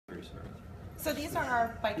So these are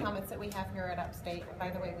our bike helmets that we have here at Upstate. And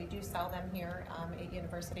by the way, we do sell them here at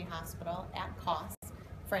University Hospital at cost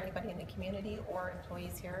for anybody in the community or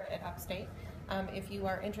employees here at Upstate. If you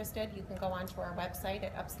are interested, you can go onto our website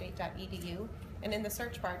at upstate.edu, and in the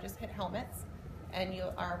search bar, just hit helmets, and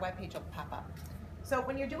our webpage will pop up. So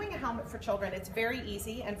when you're doing a helmet for children, it's very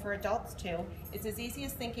easy, and for adults too. It's as easy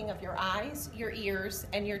as thinking of your eyes, your ears,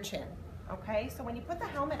 and your chin. Okay, so when you put the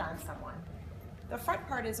helmet on someone, the front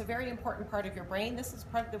part is a very important part of your brain. This is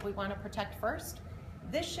part that we want to protect first.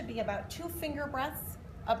 This should be about 2 finger breadths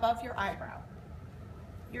above your eyebrow.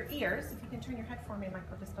 Your ears, if you can turn your head for me,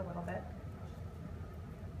 Michael, just a little bit.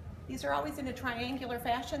 These are always in a triangular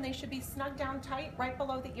fashion. They should be snug down tight right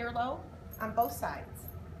below the earlobe on both sides.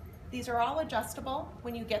 These are all adjustable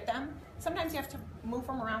when you get them. Sometimes you have to move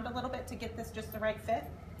them around a little bit to get this just the right fit.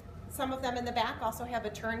 Some of them in the back also have a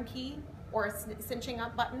turn key or a cinching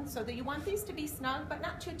up button, so that you want these to be snug but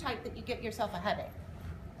not too tight that you get yourself a headache.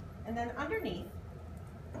 And then underneath,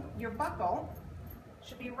 your buckle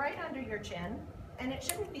should be right under your chin, and it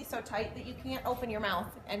shouldn't be so tight that you can't open your mouth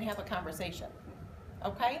and have a conversation.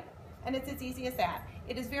 Okay? And it's as easy as that.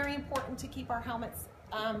 It is very important to keep our helmets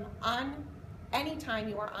on anytime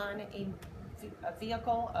you are on a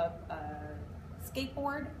vehicle, a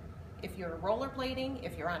skateboard, if you're rollerblading,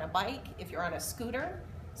 if you're on a bike, if you're on a scooter.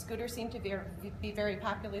 Scooters seem to be very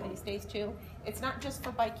popular these days too. It's not just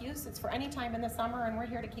for bike use, it's for any time in the summer, and we're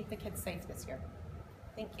here to keep the kids safe this year.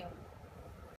 Thank you.